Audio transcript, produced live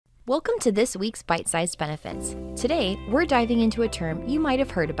Welcome to this week's Bite-Sized Benefits. Today, we're diving into a term you might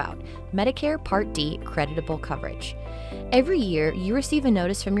have heard about, Medicare Part D Creditable coverage. Every year, you receive a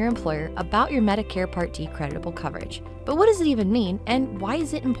notice from your employer about your Medicare Part D Creditable coverage. But what does it even mean, and why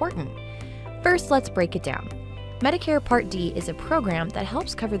is it important? First, let's break it down. Medicare Part D is a program that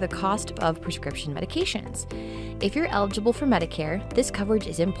helps cover the cost of prescription medications. If you're eligible for Medicare, this coverage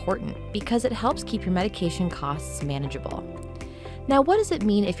is important because it helps keep your medication costs manageable. Now, what does it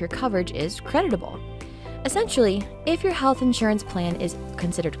mean if your coverage is creditable? Essentially, if your health insurance plan is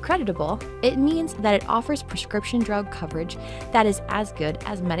considered creditable, it means that it offers prescription drug coverage that is as good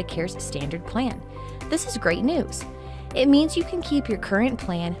as Medicare's standard plan. This is great news. It means you can keep your current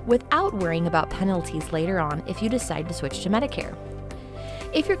plan without worrying about penalties later on if you decide to switch to Medicare.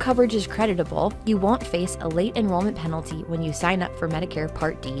 If your coverage is creditable, you won't face a late enrollment penalty when you sign up for Medicare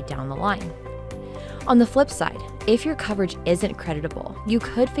Part D down the line. On the flip side, if your coverage isn't creditable, you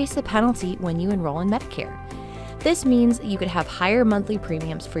could face a penalty when you enroll in Medicare. This means you could have higher monthly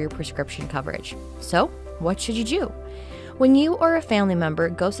premiums for your prescription coverage. So, what should you do? When you or a family member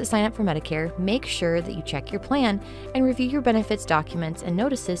goes to sign up for Medicare, make sure that you check your plan and review your benefits documents and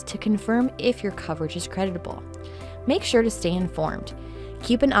notices to confirm if your coverage is creditable. Make sure to stay informed.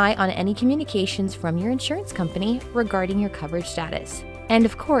 Keep an eye on any communications from your insurance company regarding your coverage status. And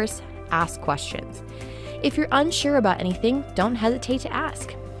of course, ask questions. If you're unsure about anything, don't hesitate to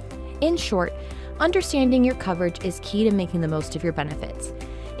ask. In short, understanding your coverage is key to making the most of your benefits.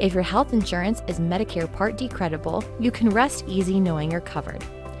 If your health insurance is Medicare Part D Creditable, you can rest easy knowing you're covered.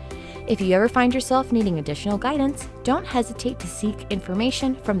 If you ever find yourself needing additional guidance, don't hesitate to seek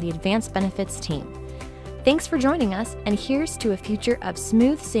information from the Advanced Benefits team. Thanks for joining us, and here's to a future of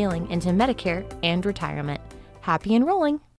smooth sailing into Medicare and retirement. Happy enrolling!